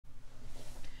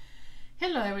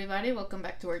Hello everybody, welcome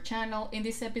back to our channel. In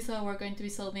this episode we're going to be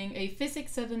solving a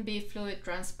Physics 7B fluid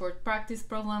transport practice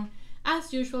problem.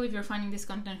 As usual, if you're finding this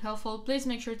content helpful, please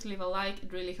make sure to leave a like,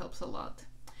 it really helps a lot.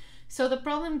 So the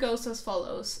problem goes as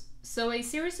follows. So a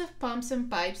series of pumps and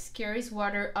pipes carries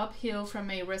water uphill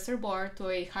from a reservoir to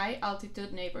a high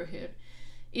altitude neighborhood.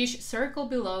 Each circle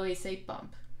below is a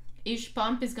pump. Each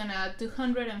pump is gonna add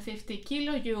 250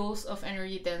 kilojoules of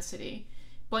energy density.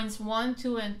 Points 1,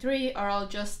 2, and 3 are all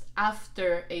just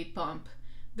after a pump.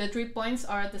 The 3 points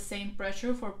are at the same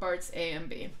pressure for parts A and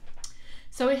B.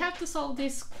 So we have to solve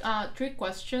these 3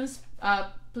 questions.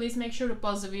 Please make sure to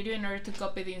pause the video in order to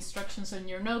copy the instructions on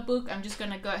your notebook. I'm just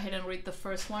going to go ahead and read the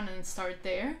first one and start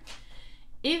there.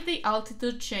 If the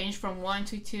altitude change from 1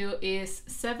 to 2 is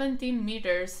 17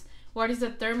 meters, what is the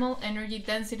thermal energy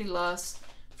density loss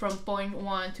from point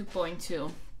 1 to point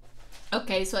 2?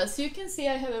 Okay, so as you can see,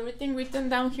 I have everything written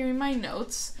down here in my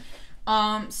notes.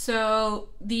 So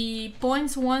the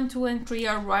points 1, 2, and 3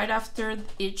 are right after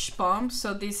each pump.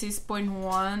 So this is point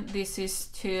 1, this is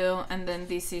 2, and then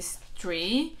this is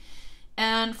 3.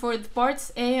 And for the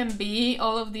parts A and B,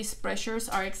 all of these pressures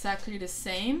are exactly the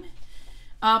same.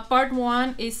 Part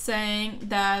 1 is saying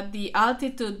that the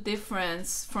altitude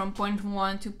difference from point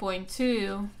 1 to point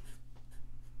 2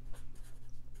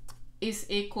 is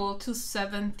equal to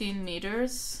 17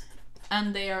 meters,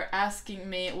 and they are asking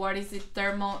me what is the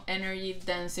thermal energy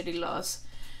density loss.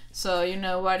 So you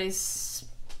know what is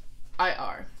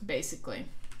IR basically.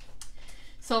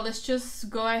 So let's just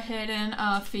go ahead and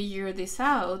figure this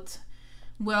out.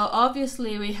 Well,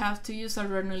 obviously we have to use a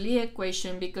Bernoulli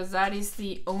equation because that is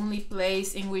the only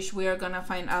place in which we are gonna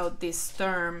find out this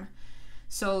term.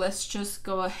 So let's just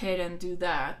go ahead and do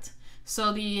that.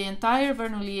 So the entire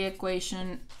Bernoulli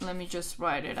equation, let me just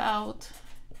write it out.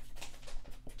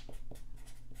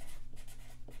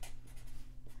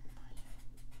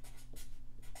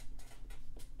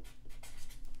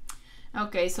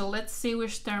 Okay, so let's see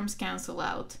which terms cancel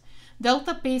out.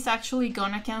 Delta P is actually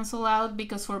gonna cancel out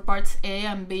because for parts A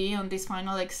and B on this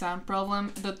final exam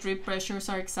problem, the 3 pressures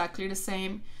are exactly the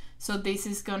same. So this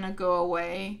is gonna go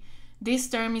away. This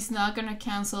term is not going to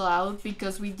cancel out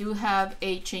because we do have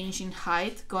a change in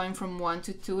height going from 1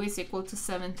 to 2 is equal to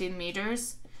 17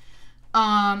 meters.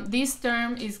 This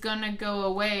term is going to go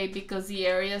away because the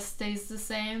area stays the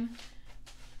same.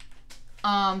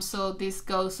 So this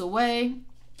goes away.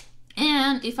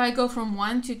 And if I go from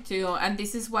 1 to 2, and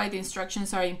this is why the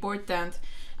instructions are important,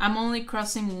 I'm only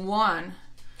crossing one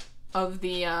of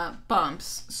the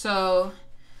pumps. So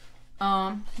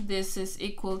this is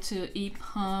equal to E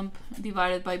pump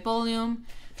divided by volume,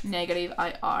 negative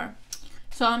IR.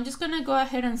 So I'm just going to go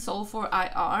ahead and solve for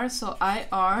IR. So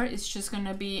IR is just going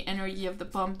to be energy of the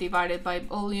pump divided by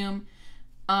volume.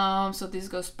 So this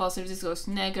goes positive, this goes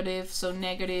negative. So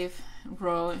negative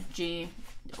rho G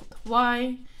delta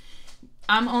Y.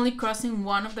 I'm only crossing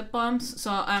one of the pumps.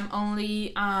 So I'm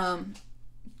only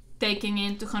taking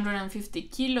in 250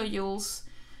 kilojoules.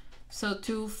 So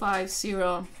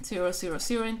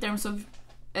 250,000 in terms of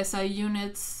SI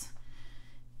units,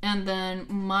 and then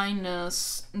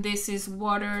minus, this is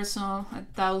water, so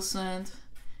 1,000,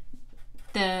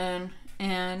 10,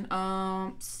 and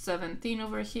 17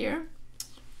 over here.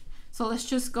 So let's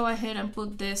just go ahead and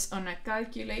put this on a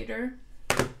calculator.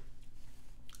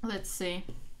 Let's see.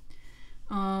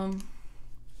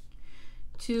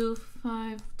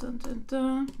 25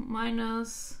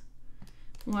 minus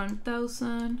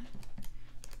 1,000.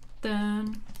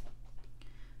 Then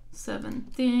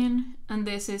 17, and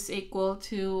this is equal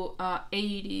to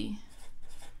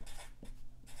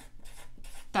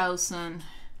 80,000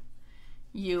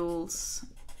 joules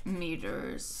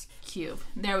meters cube.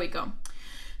 There we go.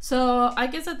 So I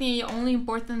guess that the only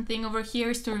important thing over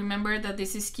here is to remember that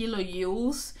this is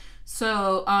kilojoules.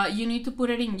 So you need to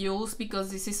put it in joules because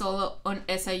this is all on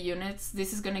SI units.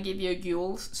 This is gonna give you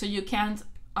joules, so you can't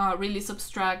really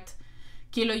subtract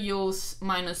kilojoules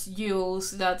minus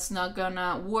joules. That's not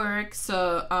gonna work.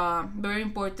 So very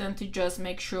important to just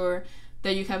make sure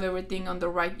that you have everything on the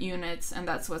right units, and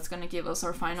that's what's gonna give us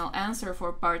our final answer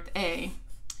for part A.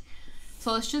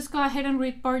 So let's just go ahead and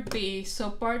read part B.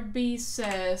 So part B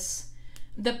says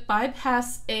the pipe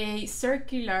has a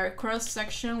circular cross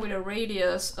section with a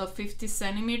radius of 50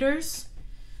 centimeters.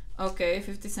 Okay,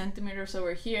 50 centimeters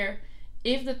over here.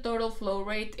 If the total flow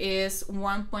rate is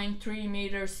 1.3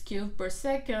 meters cubed per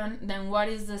second, then what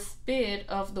is the speed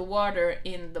of the water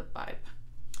in the pipe?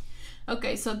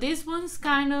 Okay, so this one's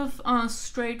kind of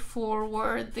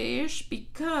straightforward-ish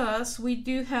because we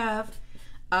do have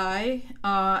I,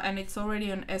 and it's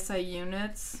already on SI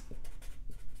units.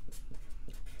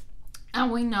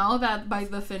 And we know that by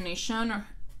definition,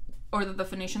 or the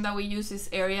definition that we use is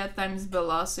area times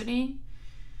velocity.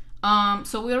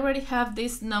 So we already have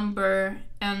this number,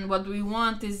 and what we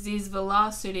want is this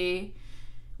velocity.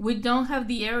 We don't have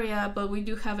the area, but we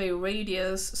do have a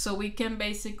radius, so we can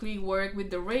basically work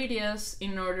with the radius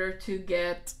in order to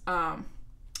get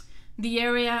the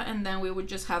area, and then we would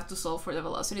just have to solve for the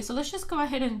velocity. So let's just go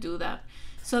ahead and do that.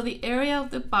 So the area of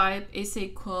the pipe is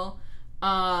equal,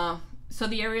 so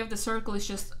the area of the circle is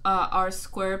just r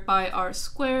squared by r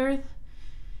squared.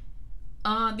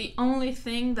 The only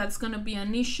thing that's going to be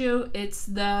an issue is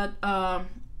that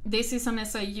this is an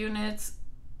SI units,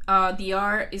 the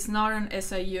r is not an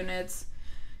SI units,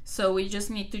 so we just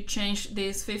need to change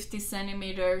this 50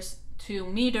 centimeters to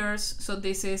meters. So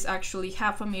this is actually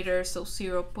half a meter, so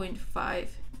 0.5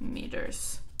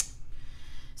 meters.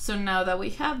 So now that we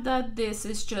have that, this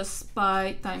is just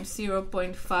pi times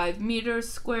 0.5 meters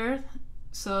squared.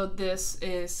 So this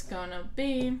is gonna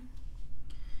be,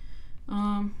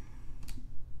 pi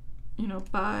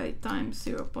times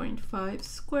 0.5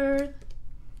 squared,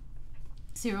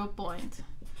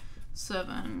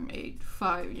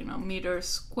 0.785, meters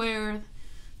squared.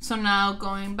 So now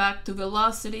going back to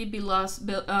velocity,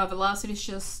 velocity is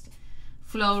just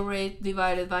flow rate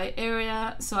divided by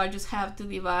area. So I just have to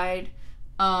divide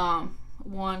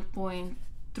 1.3,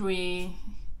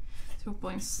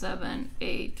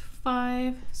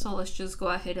 0.785. So let's just go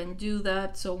ahead and do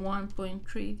that. So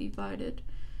 1.3 divided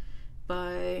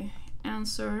by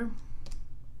answer,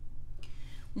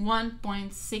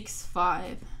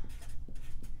 1.65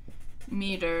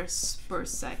 meters per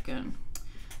second.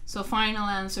 So final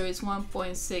answer is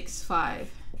 1.65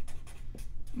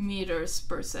 meters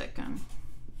per second.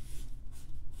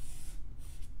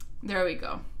 There we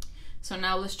go. So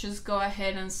now let's just go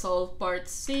ahead and solve part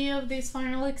C of this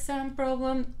final exam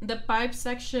problem. The pipe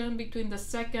section between the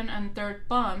second and third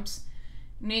pumps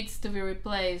needs to be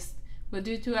replaced, but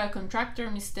due to a contractor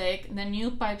mistake, the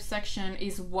new pipe section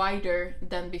is wider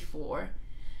than before.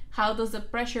 How does the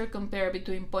pressure compare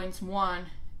between points 1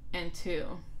 and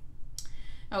 2?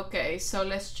 Okay, so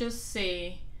let's just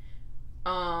see.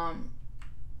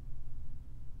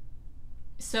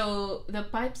 So the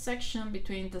pipe section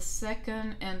between the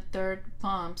second and third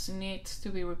pumps needs to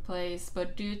be replaced,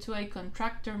 but due to a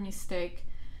contractor mistake,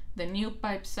 the new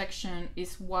pipe section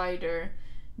is wider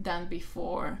than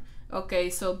before. Okay,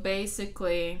 so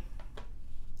basically,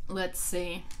 let's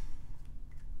see.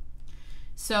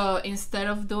 So instead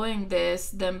of doing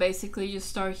this, then basically you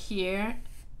start here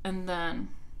and then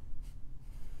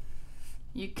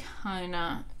you kind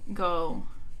of go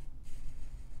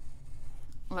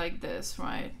like this,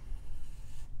 right?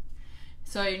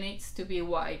 So it needs to be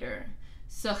wider.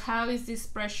 So how is this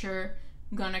pressure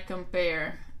gonna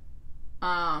compare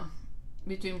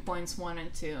between points 1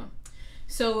 and 2?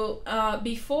 So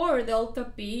before delta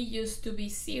P used to be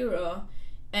 0,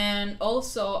 and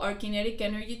also our kinetic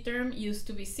energy term used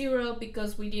to be 0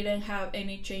 because we didn't have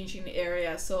any change in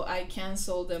area, so I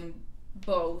cancel them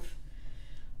both.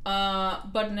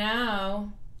 But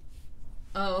now,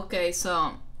 okay,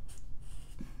 so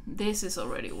this is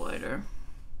already wider.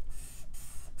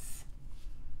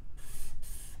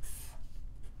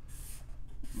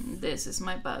 This is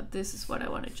my bad. This is what I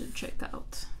wanted to check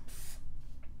out.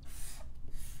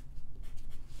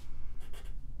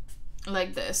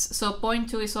 Like this. So point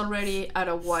 2 is already at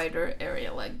a wider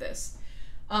area like this.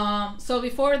 So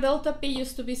before delta P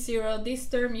used to be 0, this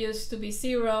term used to be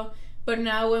 0, but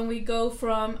now when we go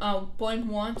from point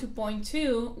 1 to point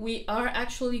 2, we are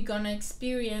actually gonna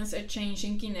experience a change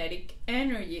in kinetic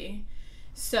energy.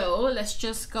 So let's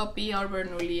just copy our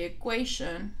Bernoulli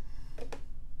equation.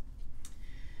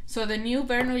 So the new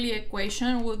Bernoulli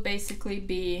equation would basically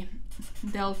be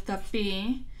delta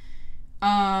P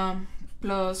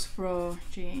plus rho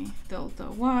g delta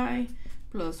y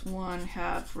plus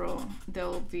 1/2 rho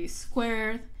del v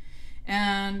squared,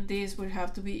 and this would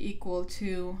have to be equal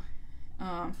to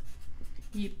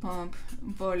E pump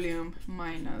volume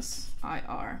minus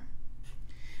IR,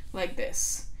 like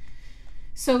this.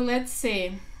 So let's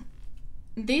say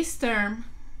this term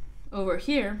over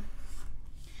here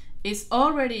is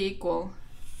already equal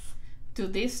to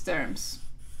these terms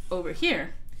over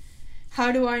here.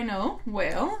 How do I know?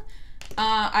 Well,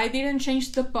 I didn't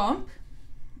change the pump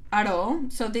at all,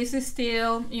 so this is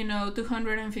still,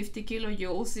 250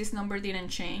 kilojoules. This number didn't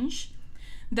change.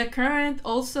 The current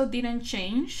also didn't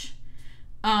change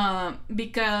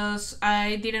because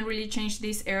I didn't really change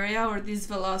this area or this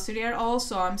velocity at all,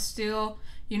 so I'm still,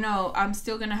 I'm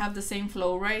still gonna have the same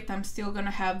flow rate. I'm still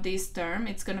gonna have this term.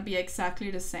 It's gonna be exactly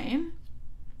the same.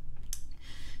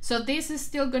 So this is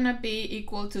still gonna be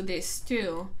equal to this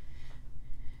too.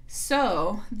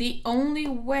 So the only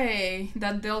way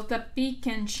that delta P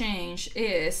can change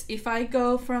is if I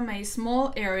go from a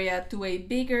small area to a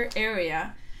bigger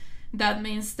area. That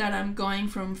means that I'm going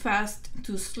from fast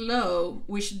to slow,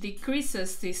 which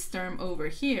decreases this term over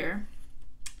here.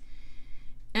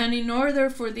 And in order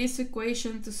for this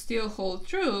equation to still hold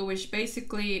true, which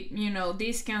basically, you know,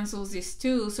 this cancels these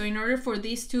two. So in order for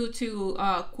these two to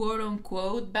quote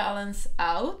unquote balance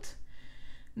out,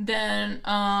 then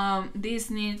this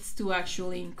needs to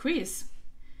actually increase.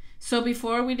 So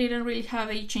before we didn't really have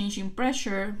a change in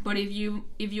pressure, but if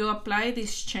you apply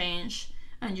this change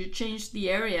and you change the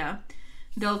area,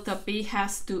 delta P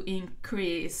has to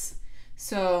increase.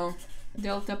 So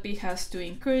delta P has to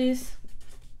increase.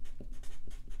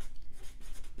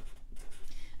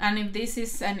 And if this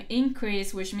is an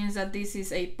increase, which means that this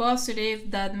is a positive,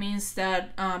 that means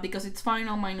that because it's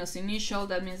final minus initial,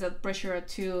 that means that pressure at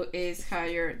 2 is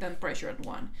higher than pressure at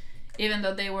 1, even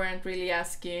though they weren't really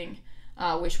asking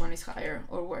which one is higher,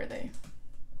 or were they?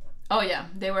 Oh yeah,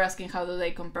 they were asking how do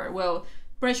they compare. Well,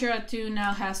 pressure at 2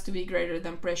 now has to be greater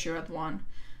than pressure at 1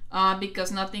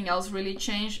 because nothing else really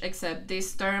changed except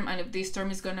this term, and if this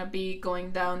term is gonna be going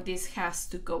down, this has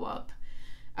to go up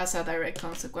as a direct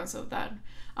consequence of that.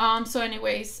 So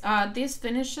anyways, this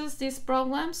finishes this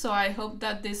problem. So I hope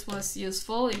that this was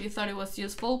useful. If you thought it was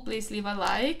useful, please leave a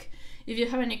like. If you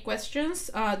have any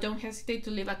questions, don't hesitate to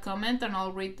leave a comment and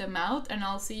I'll read them out, and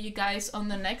I'll see you guys on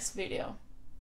the next video.